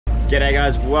G'day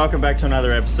guys, welcome back to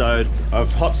another episode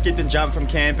of Hop, Skipped and Jumped from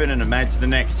camping and I made to the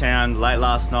next town late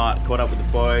last night, caught up with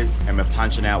the boys and we're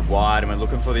punching out wide and we're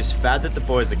looking for this fad that the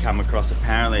boys have come across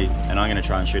apparently, and I'm going to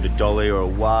try and shoot a dolly or a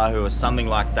wahoo or something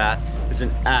like that. It's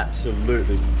an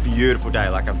absolutely beautiful day,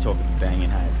 like I'm talking banging,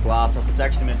 hey, it's glass off. It's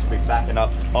actually meant to be backing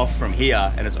up off from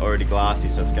here and it's already glassy,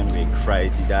 so it's going to be a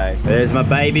crazy day. There's my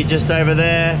baby just over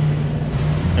there.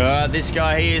 This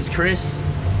guy here is Chris.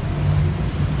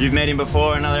 You've met him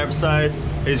before in another episode.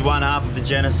 He's one half of the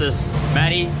Genesis.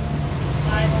 Matty,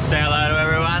 hi. Say hello to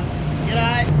everyone.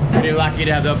 G'day. Pretty lucky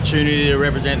to have the opportunity to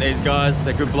represent these guys.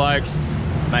 They're good blokes,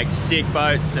 make sick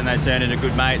boats, and they turn into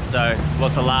good mates, so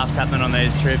lots of laughs happening on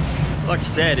these trips. Like I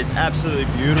said, it's absolutely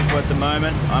beautiful at the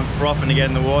moment. I'm frothing to get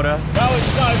in the water. That was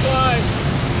so close.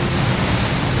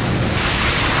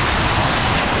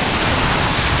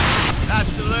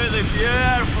 Absolutely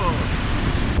beautiful.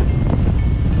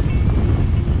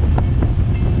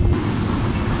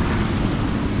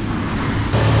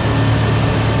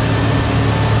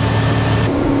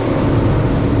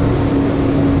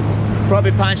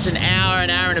 Probably punched an hour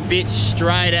and a bit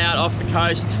straight out off the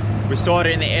coast. We're sort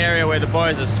of in the area where the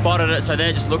boys have spotted it, so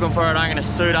they're just looking for it. I'm gonna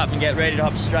suit up and get ready to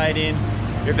hop straight in.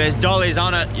 If there's dollies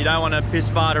on it, you don't want to piss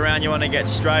fart around, you want to get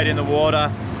straight in the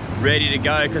water, ready to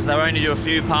go, because they only do a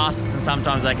few passes and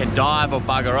sometimes they can dive or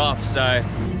bugger off. So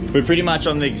we're pretty much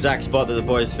on the exact spot that the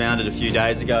boys found it a few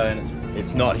days ago, and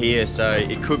it's not here, so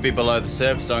it could be below the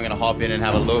surface, so I'm gonna hop in and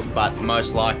have a look, but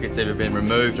most likely it's either been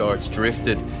removed or it's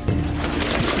drifted.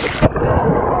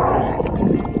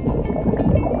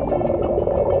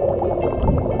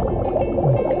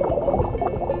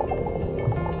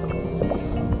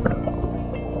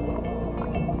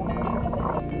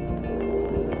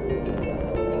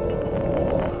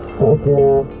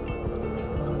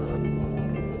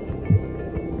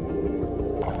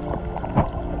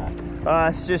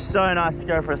 It's just so nice to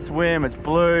go for a swim. It's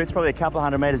blue, it's probably a couple of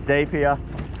 100 meters deep here.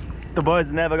 The boys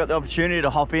have never got the opportunity to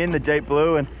hop in the deep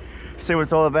blue and see what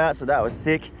it's all about, so that was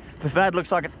sick. The fad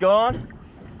looks like it's gone,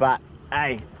 but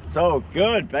hey, it's all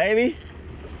good, baby.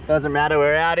 Doesn't matter,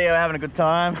 we're out here, we're having a good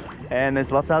time, and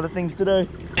there's lots of other things to do.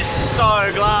 It's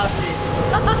so glassy.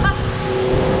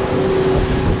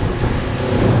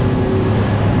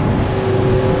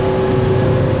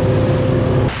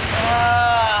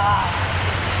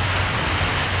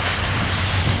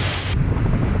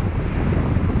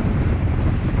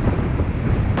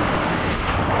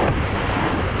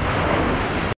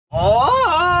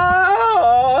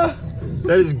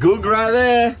 That is good right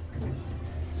there.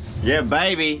 Yeah,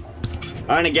 baby. I'm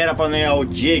gonna get up on the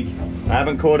old jig. I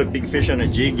haven't caught a big fish on a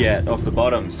jig yet off the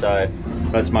bottom, so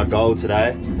that's my goal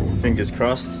today. Fingers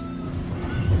crossed.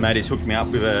 Matty's hooked me up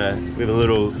with a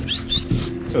little,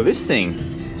 oh, this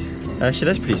thing. Actually,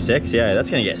 that's pretty sexy, eh? That's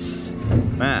gonna get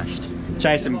smashed.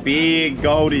 Chasing big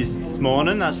goldies this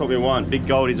morning. That's what we want, big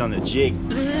goldies on the jig.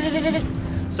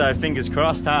 So fingers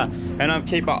crossed, huh? And I'm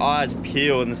keeping my eyes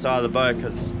peeled on the side of the boat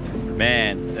because,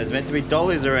 man, there's meant to be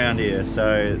dollies around here,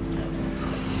 so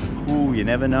ooh, you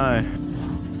never know.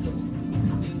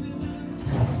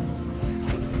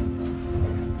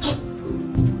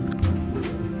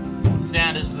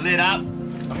 Sound is lit up.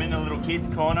 I'm in the little kids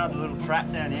corner, the little trap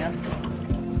down here.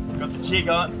 Got the jig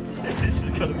on. This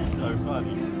is gonna be so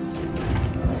funny.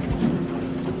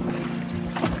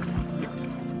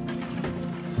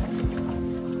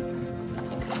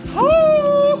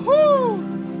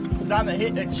 Starting to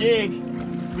hit the jig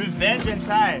with vengeance,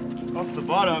 hey, off the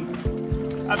bottom.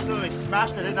 Absolutely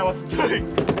smashed it, didn't know what to do.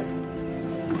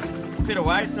 Bit of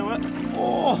weight to it.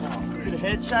 Oh, bit of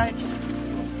head shakes.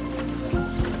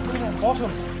 Look at that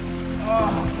bottom.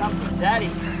 Oh, come from daddy.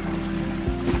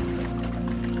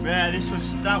 Man,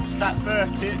 that was that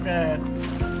first hit, man.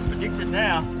 Predicted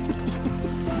now.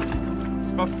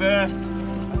 It's my first,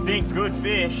 I think, good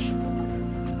fish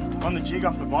on the jig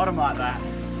off the bottom like that.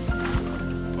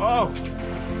 Oh!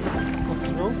 What's the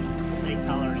rule? See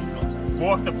colour and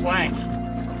walk the plank.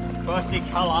 If I see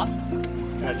colour,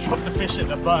 and I drop the fish at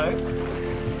the boat,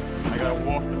 I gotta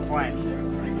walk the plank.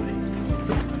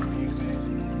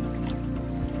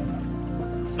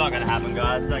 It's not gonna happen,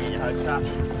 guys. Don't get your hopes up.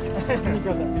 Can you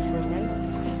grab that fish for us, mate?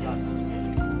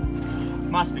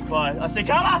 Must be close. I see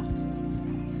colour!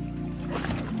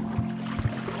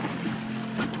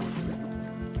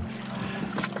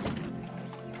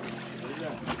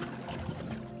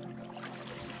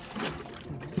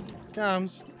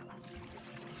 Comes.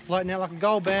 Floating out like a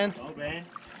gold band. Gold band.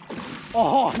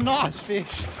 Oh, nice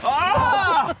fish.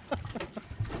 Oh!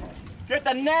 Get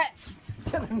the net!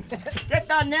 Get the net! Get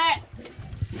the net!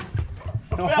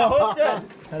 I hooked it!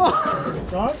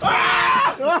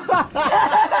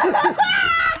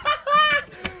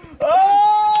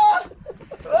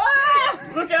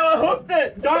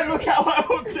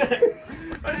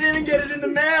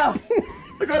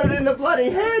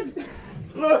 bloody head.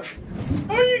 Look,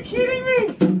 are you kidding me?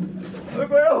 Look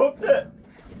where I hooked it.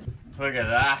 Look at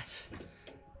that.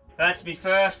 That's my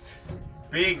first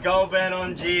big gold band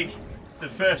on jig. It's the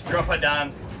first drop I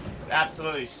done.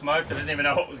 Absolutely smoked it. I didn't even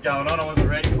know what was going on. I wasn't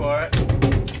ready for it.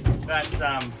 That's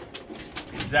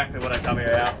exactly what I come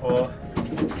here out for.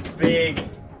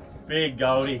 Big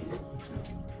goldie.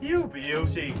 You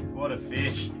beauty. What a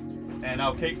fish. And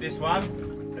I'll keep this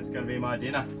one. That's going to be my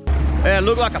dinner. Yeah, it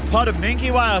looked like a pot of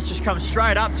minke whales just come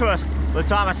straight up to us. By the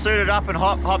time I suited up and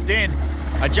hopped in,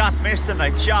 I just missed them.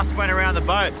 They just went around the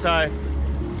boat. So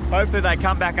hopefully they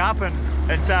come back up and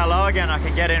say hello again. I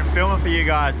can get in and film it for you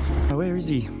guys. Oh, where is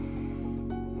he?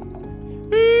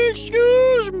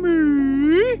 Excuse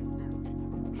me.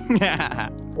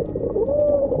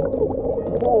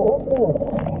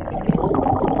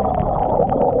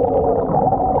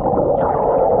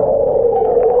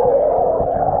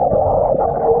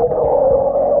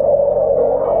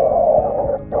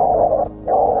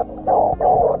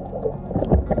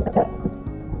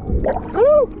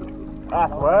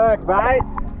 Nice work, mate.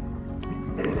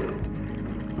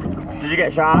 Did you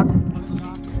get shark?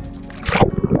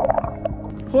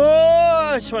 Oh,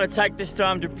 I just want to take this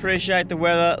time to appreciate the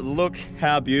weather. Look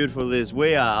how beautiful it is.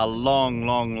 We are a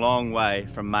long way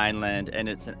from mainland and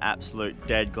it's an absolute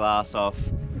dead glass off.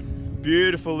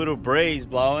 Beautiful little breeze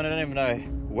blowing. I don't even know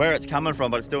where it's coming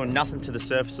from, but it's doing nothing to the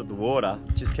surface of the water.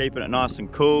 Just keeping it nice and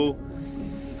cool.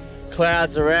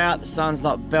 Clouds are out, the sun's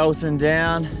not belting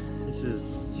down. This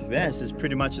is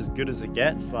pretty much as good as it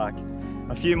gets. Like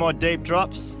a few more deep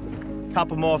drops, a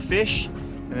couple more fish,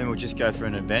 and then we'll just go for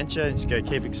an adventure. Just go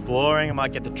keep exploring. I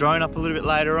might get the drone up a little bit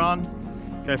later on,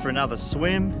 go for another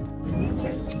swim.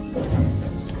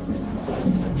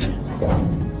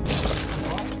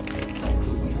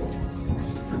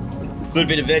 Little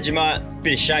bit of Vegemite,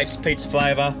 bit of shapes, pizza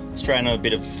flavour, straight on a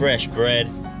bit of fresh bread.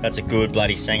 That's a good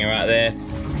bloody singer right there.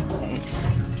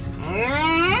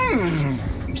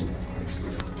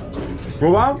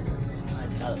 Good one?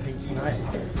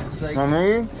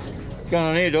 Mommy,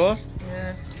 gonna need yours?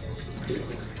 Yeah.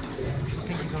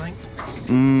 Pinkies, I think.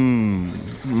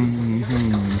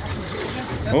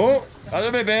 Oh, that's a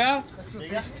bit better. That's a good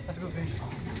fish. That's a good fish.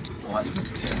 Oh, that's good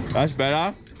fish. That's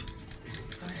better.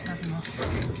 Don't snap him off.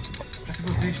 That's a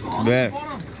good fish. Oh, There.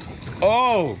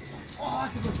 Oh! Oh,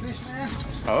 that's a good fish, man.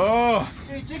 Oh!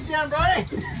 Get your jig down, Brodie.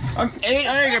 I need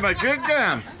to get my jig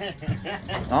down.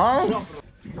 Oh!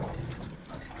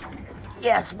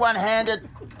 Yes, one-handed,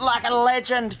 like a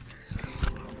legend.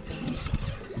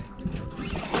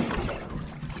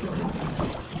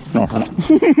 That's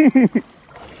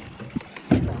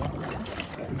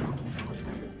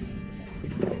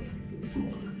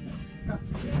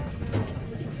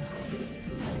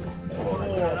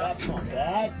not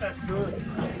bad. That's good.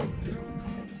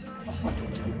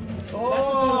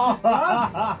 Oh!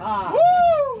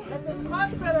 Woo! That's a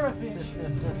much better a fish.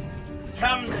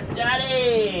 Come to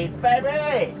daddy,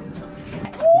 baby!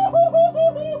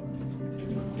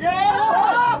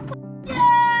 Yeah!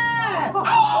 Yeah!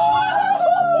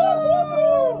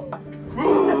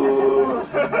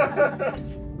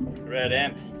 Red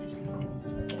amp.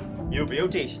 You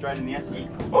beauty, straight in the esky.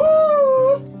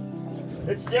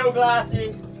 It's still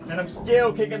glassy, and I'm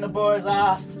still kicking the boys'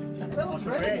 ass. That looks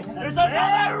ready. There's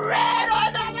another red!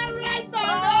 Another red,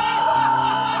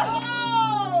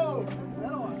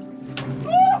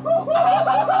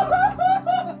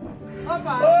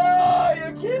 Oh,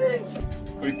 you're kidding!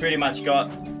 We've pretty much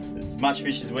got as much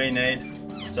fish as we need,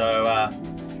 so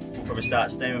we'll probably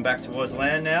start steaming back towards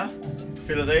land now.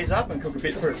 Fill these up and cook a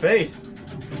bit for a feed.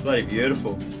 Bloody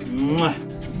beautiful. Mwah.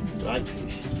 Great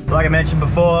fish. Like I mentioned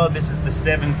before, this is the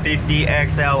 750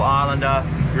 XL Islander.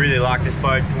 Really like this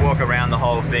boat. Walk around the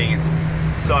whole thing. It's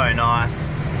so nice.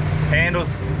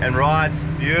 Handles and rides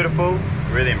beautiful.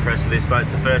 Really impressed with this boat.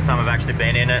 It's the first time I've actually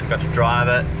been in it, got to drive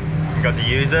it, got to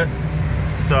use it.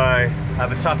 So I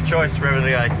have a tough choice whether to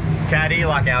go caddy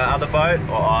like our other boat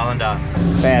or Islander.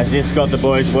 How's this got the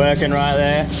boys working right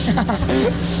there?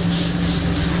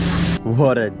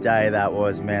 What a day that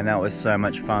was, man. That was so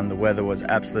much fun. The weather was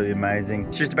absolutely amazing.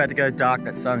 It's just about to go dark.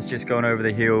 That sun's just gone over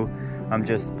the hill. I'm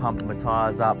just pumping my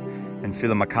tires up and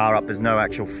filling my car up. There's no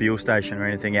actual fuel station or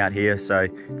anything out here, so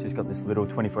just got this little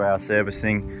 24-hour service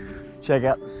thing. Check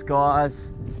out the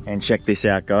skies and check this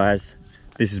out, guys.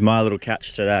 This is my little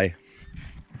catch today.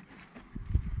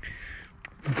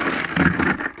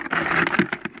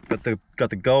 Got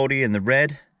the Goldie and the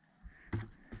red.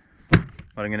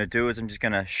 What I'm gonna do is I'm just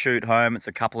gonna shoot home. It's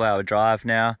a couple-hour drive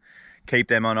now. Keep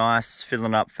them on ice,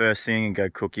 filling up first thing, and go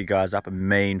cook you guys up a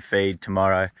mean feed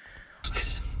tomorrow.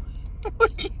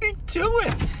 What are you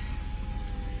doing?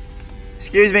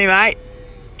 Excuse me, mate.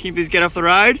 Can you please get off the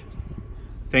road?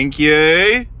 Thank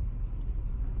you.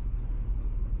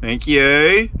 Thank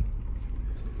you.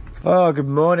 Oh, good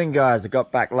morning, guys. I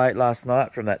got back late last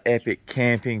night from that epic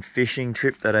camping fishing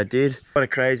trip that I did. What a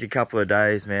crazy couple of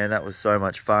days, man. That was so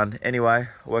much fun. Anyway,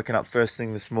 waking up first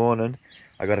thing this morning,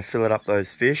 I got to fillet up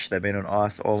those fish. They've been on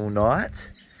ice all night.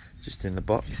 Just in the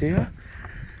box here.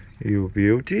 You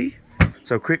beauty.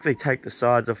 So I'll quickly take the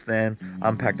sides off then,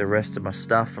 unpack the rest of my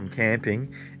stuff from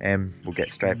camping, and we'll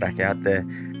get straight back out there,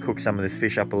 cook some of this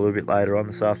fish up a little bit later on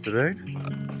this afternoon.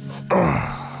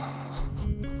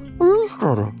 What is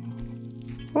that?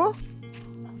 What?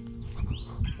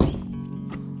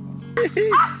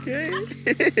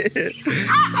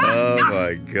 Oh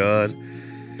my god.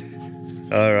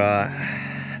 Alright.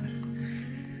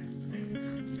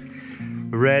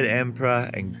 Red Emperor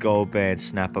and Gold Band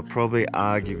Snapper, probably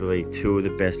arguably two of the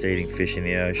best eating fish in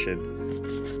the ocean.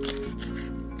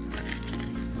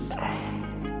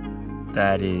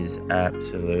 That is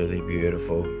absolutely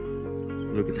beautiful.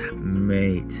 Look at that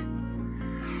meat.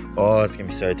 Oh, it's gonna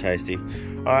be so tasty.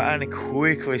 Alright, I'm gonna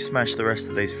quickly smash the rest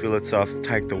of these fillets off,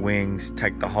 take the wings,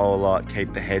 take the whole lot,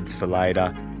 keep the heads for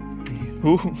later.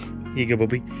 Ooh, here you go,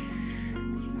 Bobby.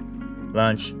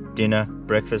 Lunch, dinner,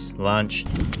 breakfast, lunch.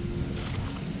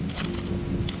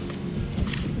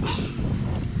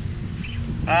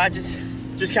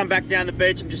 Just come back down the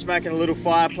beach. I'm just making a little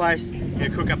fireplace. I'm gonna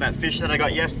cook up that fish that I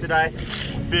got yesterday.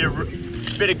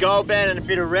 Bit of gold band and a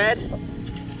bit of red.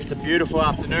 It's a beautiful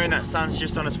afternoon. That sun's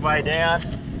just on its way down.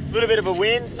 A little bit of a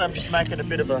wind, so I'm just making a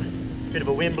bit of a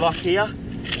wind block here.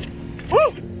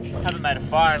 Woo! Haven't made a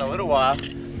fire in a little while.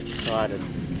 Excited.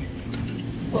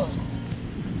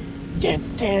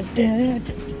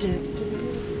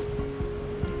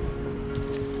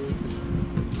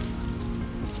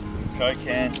 Coke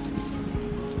can.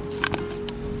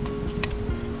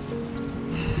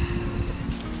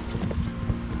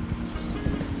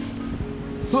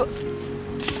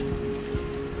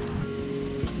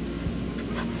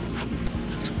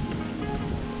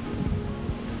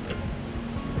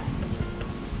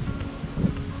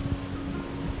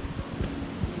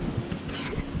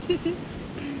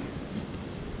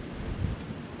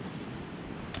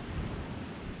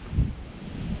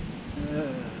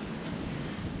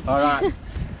 Alright.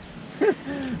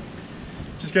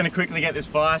 Just going to quickly get this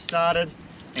fire started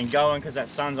and going because that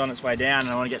sun's on its way down and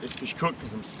I want to get this fish cooked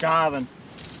because I'm starving.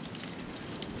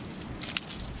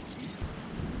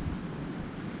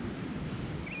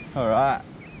 Alright.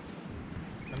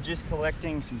 I'm just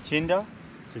collecting some tinder,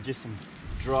 so just some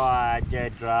dry,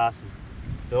 dead grasses.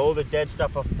 All the dead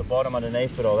stuff off the bottom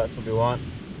underneath it all, that's what we want.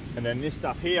 And then this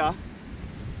stuff here,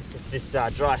 this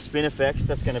dry spinifex,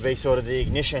 that's going to be sort of the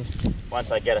ignition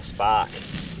once I get a spark.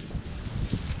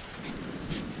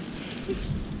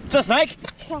 It's a snake!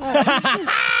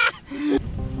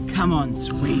 Come on,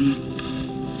 sweetie.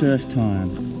 First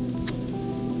time.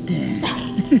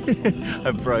 Damn.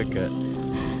 I broke it.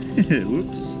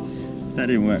 Whoops. That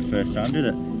didn't work first time, did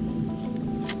it?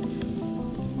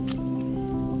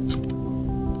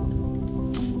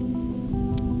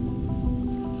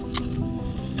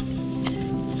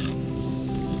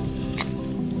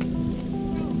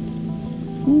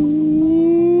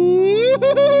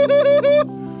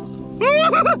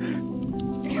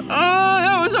 Oh,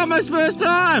 that was almost first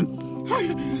time.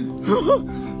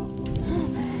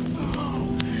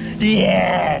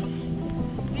 Yes,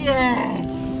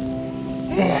 yes,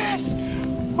 yes.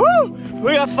 Woo!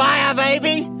 We got fire,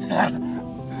 baby. I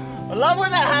love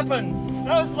when that happens.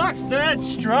 That was like third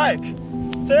stroke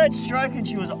and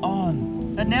she was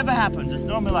on. That never happens. It's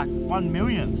normally like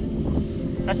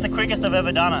 1/1,000,000th. That's the quickest I've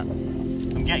ever done it.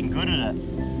 I'm getting good at it.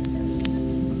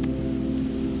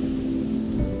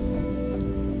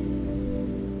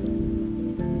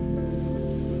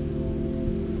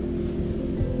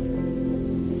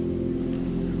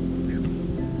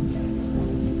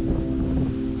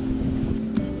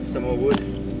 Some more wood.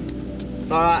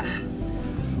 Alright,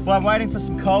 well I'm waiting for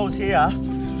some coals here.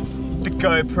 The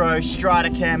GoPro STRYDA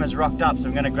CAM has rocked up, so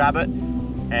I'm going to grab it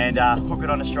and hook it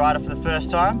on a STRYDA for the first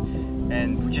time,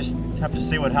 and we'll just have to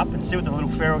see what happens, see what the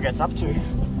little feral gets up to.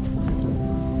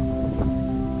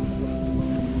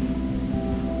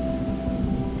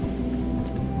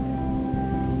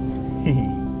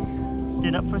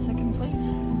 Stand up for a second, please.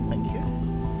 Thank you.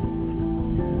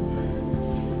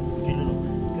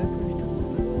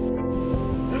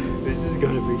 This is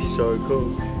going to be so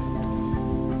cool.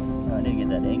 Oh, I need to get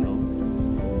that angle. I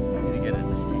need to get it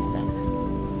to stand up.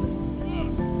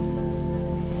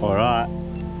 Alright.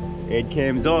 Head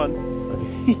cam's on.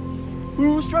 Okay.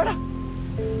 Ooh, straight up.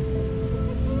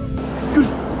 Good.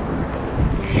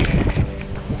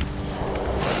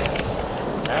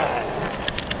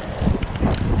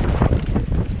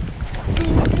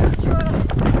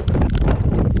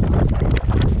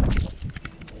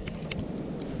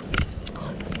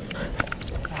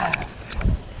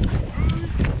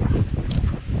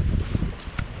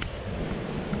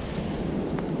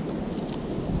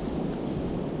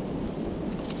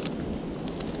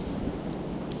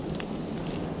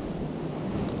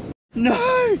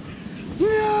 No!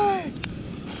 No!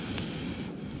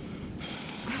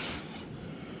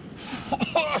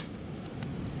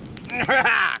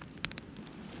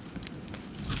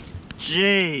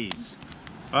 Jeez.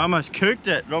 I almost cooked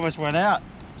it. It almost went out.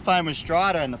 I was playing with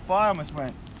STRYDA and the fire almost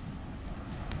went.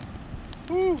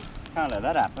 Whew. Can't let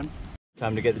that happen.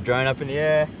 Time to get the drone up in the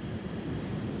air.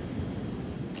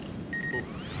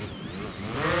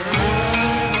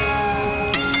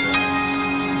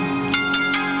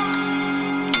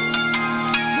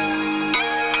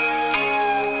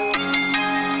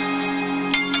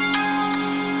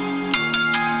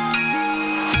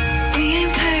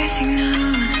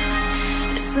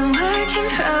 Some work in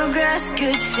progress,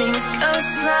 good things go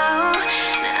slow.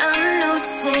 And I'm no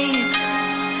saint.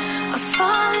 I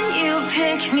fall and you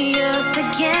pick me up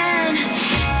again. You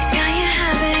got your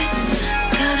habits,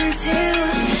 got them too.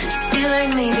 Just feel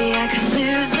like maybe I could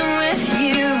lose them with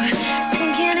you.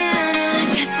 Sinking in, and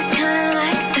I guess I kinda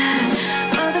like that.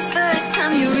 For the first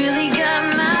time, you really got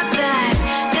my back.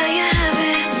 Got your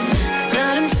habits, I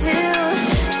got them too.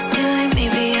 Just feel like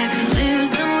maybe I could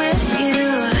lose them with you.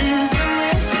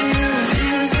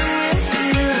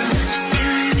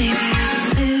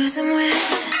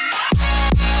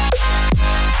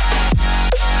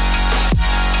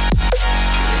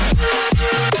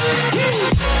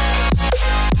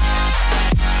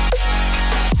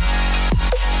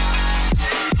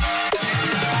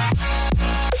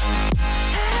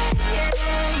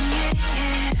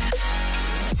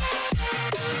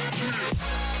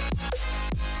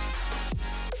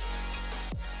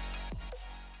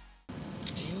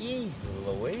 Jeez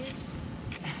Louise.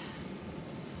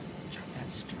 Just that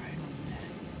straight on there.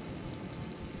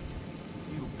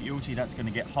 You beauty, that's going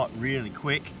to get hot really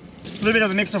quick. A little bit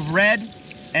of a mix of red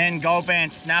and gold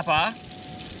band snapper.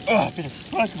 Oh, a bit of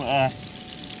smoke in my eye.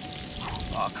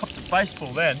 Oh, I copped a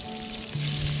baseball then.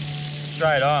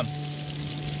 Straight on.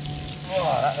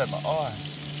 Oh, that hurt my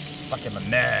eyes. Like I'm a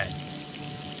man.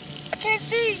 I can't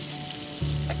see.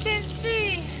 I can't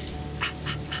see.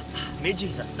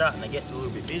 Midges are starting to get a little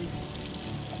bit busy.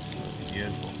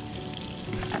 Beautiful.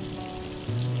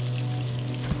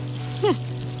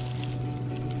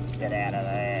 Get out of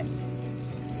there.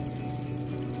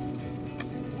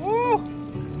 Woo!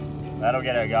 That'll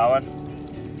get her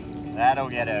going. That'll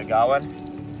get her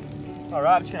going.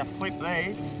 Alright, I'm just going to flip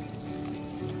these.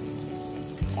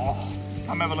 Oh,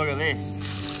 come have a look at this.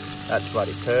 That's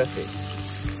bloody perfect.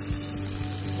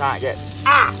 Can't get...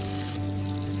 Ah!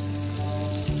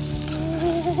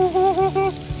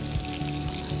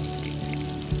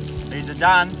 These are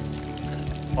done.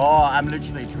 Oh, I'm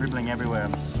literally dribbling everywhere.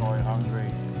 I'm so hungry.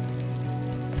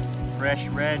 Fresh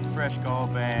red, fresh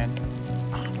gold band.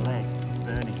 Ah, leg, it's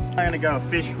burning. I'm gonna go a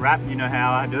fish wrap, you know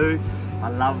how I do. I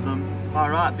love them.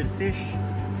 Alright, bit of fish,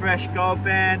 fresh gold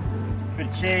band, bit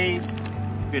of cheese,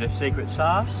 bit of secret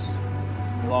sauce,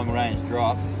 long range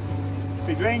drops,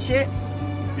 bit of green shit,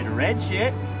 bit of red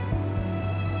shit.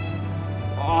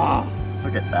 Oh,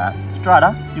 look at that.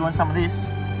 STRYDA, you want some of this?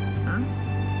 Huh?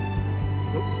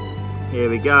 Here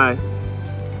we go.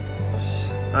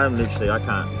 I'm literally, I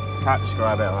can't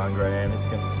describe how hungry I am. It's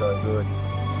going to be so good.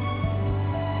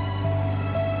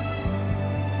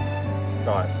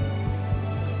 Guys,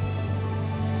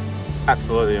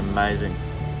 absolutely amazing.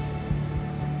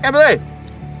 Emily!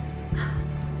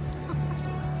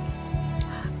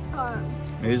 It's hot.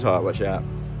 It is hot, watch out.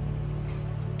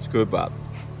 It's good, but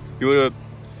you would have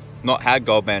not had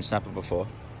gold band snapper before.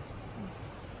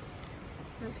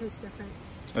 That tastes different.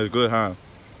 It was good, huh?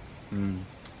 Mm.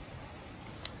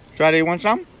 STRYDA, you want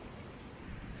some?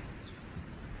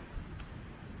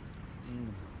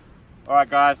 Alright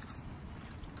guys,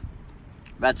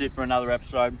 that's it for another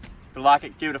episode. If you like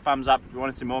it, give it a thumbs up. If you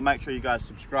want to see more, make sure you guys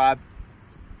subscribe.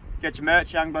 Get your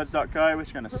merch, youngbloods.co. We're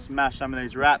just going to smash some of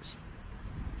these wraps.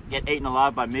 Get eaten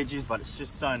alive by midges, but it's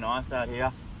just so nice out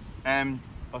here. And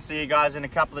I'll see you guys in a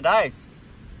couple of days.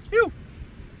 Phew!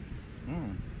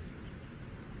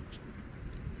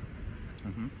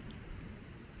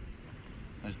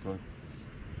 That's good.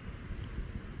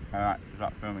 Alright,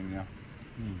 start filming now.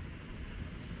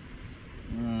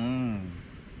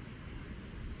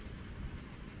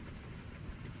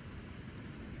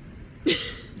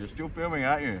 You're still filming,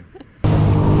 aren't you?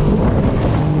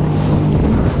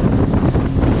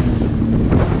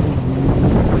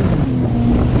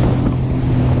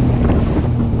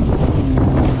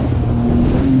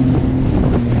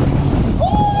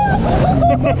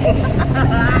 Ha ha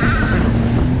ha!